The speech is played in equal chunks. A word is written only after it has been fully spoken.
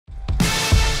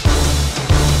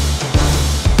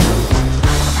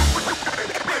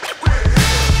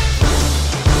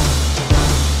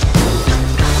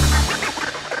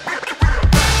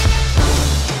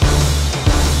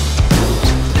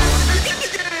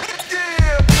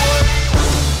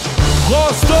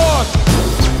Rostock!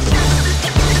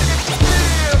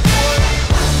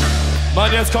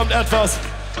 Mann, jetzt kommt etwas,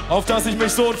 auf das ich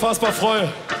mich so unfassbar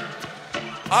freue.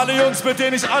 Alle Jungs, mit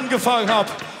denen ich angefangen habe,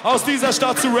 aus dieser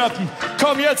Stadt zu rappen,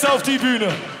 kommen jetzt auf die Bühne.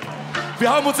 Wir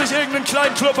haben uns nicht irgendeinen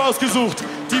kleinen Club ausgesucht.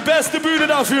 Die beste Bühne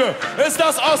dafür ist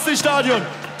das Ostseestadion.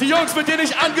 Die Jungs, mit denen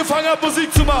ich angefangen habe,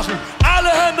 Musik zu machen.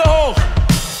 Alle Hände hoch!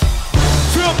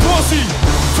 Für Pussi,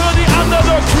 für die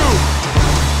Underdog-Crew,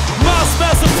 Mars,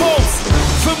 Homez,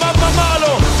 für Mama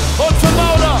Marlow und für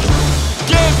Mauler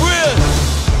Gabreal.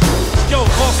 Yo,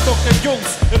 Rostock, der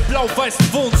Jungs im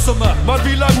blau-weißen Wohnzimmer. Mann,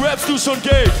 wie lang rappst du schon,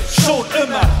 Gabe? Schon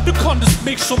immer. Du konntest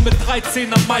mich schon mit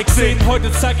 13 am Mic sehen.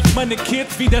 Heute zeig ich meine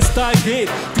Kids, wie der Style geht.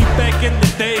 Wie back in the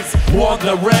days,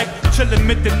 Wonder Rack. Chillen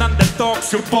mit den Underdogs,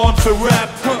 geboren für Rap.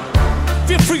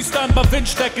 Wir freestylen bei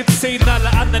Windstärke 10. Alle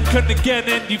anderen können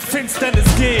gerne in die Finsternis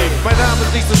gehen. Mein Name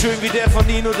ist nicht so schön wie der von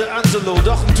Nino de Angelo,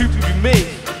 doch ein Typen wie mich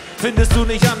findest du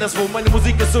nicht anderswo. Meine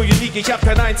Musik ist so unique, ich hab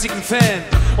keinen einzigen Fan.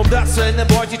 Um das zu ändern,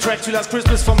 brauch ich die Tracks wie Last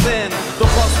Christmas vom Band. Doch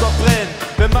Rostock brennt,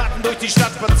 wenn Martin durch die Stadt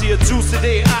spaziert.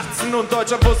 C.S.I. 18 und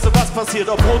Deutschland wusste, was passiert.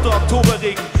 Ob roter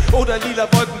Oktoberregen oder lila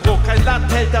Wolkenbruch. Kein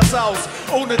Land hält das aus,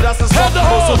 ohne dass es rocken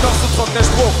muss. Und doch so trocken der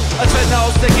Spruch, als wenn er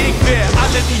aus der Gegend wäre.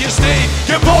 Alle, die hier stehen,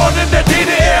 geboren in der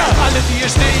DDR. Alle, die hier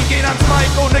stehen, gehen ans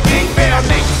Mic ohne Gegenwehr. Und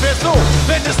nichts wär so,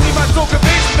 wenn es niemals so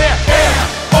gewesen wäre.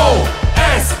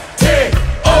 R.O.S.T.O.C.K.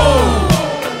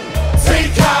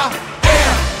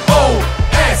 R.O.S.T.O.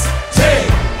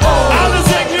 Alle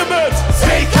singen hier mit.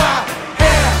 C.K.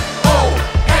 R.O.S.T.O.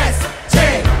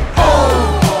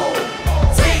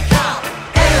 C.K.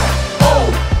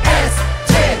 R.O.S.T.O.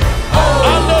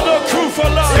 Underdog-Crew for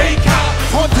life. C.K.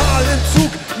 Frontal im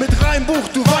Zug mit Reimbuch,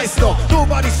 du weißt doch.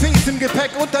 Nobody's Face im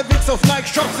Gepäck, unterwegs auf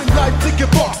Nike-Shops in Leipzig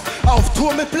geboxt. Auf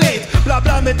Tour mit Blade, bla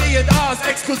bla mit E&As,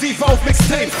 exklusiv auf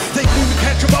Mixtapes. Take me mit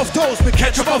Ketchup auf Toast, mit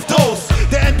Ketchup auf Toast.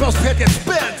 Der Endboss fährt jetzt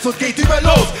Bands und geht über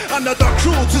los. Underdog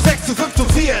Crew zu 6, zu 5, zu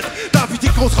 4. Darf ich die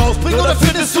groß rausbringen oder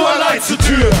findest du allein zur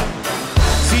Tür?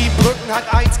 Siebenbrücken hat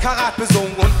 1 Karat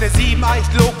besungen und der 7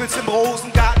 Eicht Locals im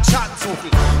Rosengarten Schatten suchen.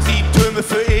 7 Türme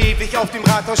für ewig auf dem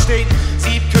Rathaus stehen.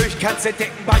 7 Kirchen kannst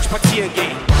entdecken beim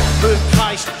Spazierengehen. Müll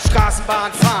kreischt,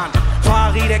 Straßenbahn fahren.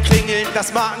 Fahrräder klingeln,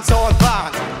 das Markenzauer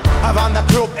warnt. Havanna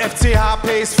Club, FCH,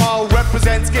 PSV,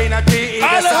 Represents, GNP,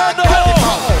 Alle Hände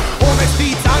hoch! Homez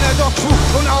Beats, Underdog Crew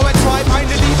und Auer 2,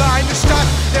 meine Liebe, eine Stadt,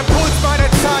 der Puls meiner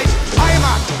Zeit.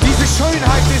 Heimat, diese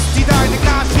Schönheit ist die deine,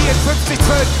 Grad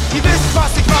 5412, ihr wisst,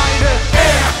 was ich meine.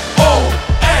 R.O.S.T.O.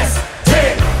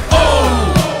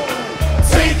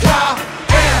 C.K.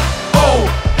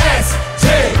 R.O.S.T.O.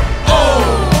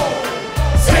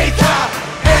 C.K.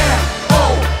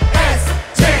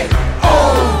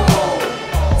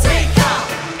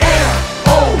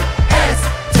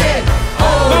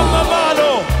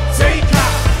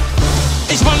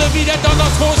 Wie der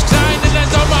Donnersfuß klein in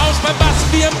den Sommerhaus beim Bass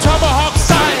wie im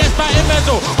Tomahawk-Style. Es war immer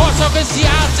so, Rostock ist die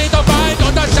R.O.S.T.O.C.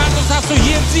 und als Status hast du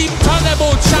hier einen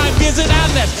 7-Tonnen-Bootschein. Wir sind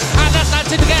anders als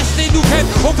den Rest, den du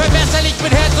kennst. Unverbesserlich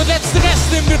mit Herz und letzten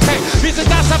Resten im Gepäck. Wir sind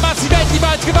das, was die Welt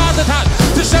niemals gewartet hat.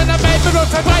 Sie stellen am Melbourne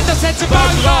und verbreiten das letzte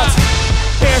Bahnrad.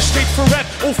 Er steht für Rap,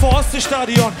 für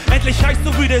Ostseestadion. Endlich heißt du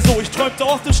wieder so, ich träumte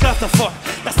oft im Schlaf davon.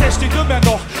 Das S steht immer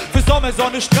noch für Sommer,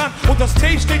 Sonne, Strand. Und das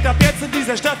T steht ab jetzt in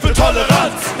dieser Stadt für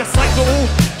Toleranz. Das zeigt so oben,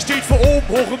 steht für oben,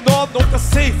 hoch im Norden. Und das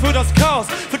C für das Chaos,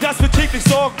 für das wir täglich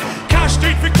sorgen. K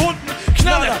steht für Kunden,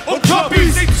 Knaller und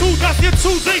Copies. Seht zu, dass ihr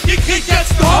zuseht, ihr kriegt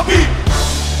jetzt ein Hobby.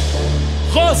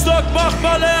 Rostock, macht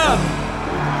mal Lärm!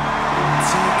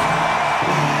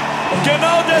 Und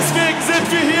genau deswegen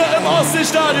sind wir hier im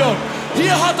Ostseestadion.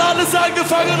 Hier hat alles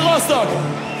angefangen in Rostock.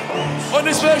 Und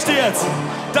ich möchte jetzt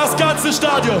das ganze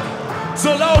Stadion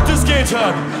so laut es geht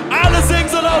hören. Alle singen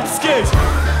so laut es geht.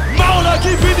 Mauler,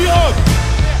 gib ihm die Hook!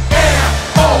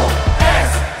 R.O.S.T.O.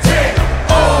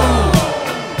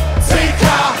 C.K.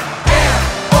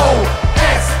 R.O.S.T.O.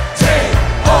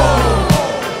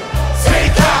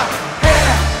 C.K.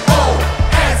 R.O.S.T.O.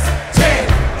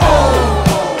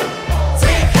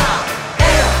 C.K.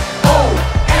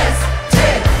 R.O.S.T.O.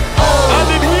 An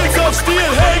den Heels auf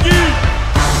Stil, Hägi!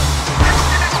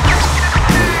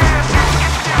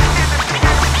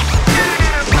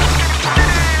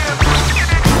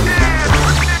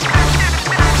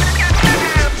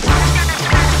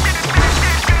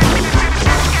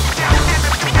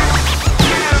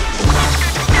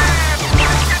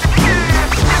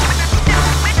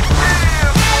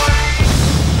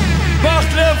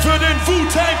 Für den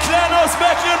Wu-Tang Clan aus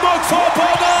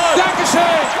Mecklenburg-Vorpommern!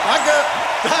 Dankeschön! Danke!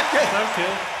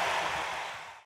 Danke!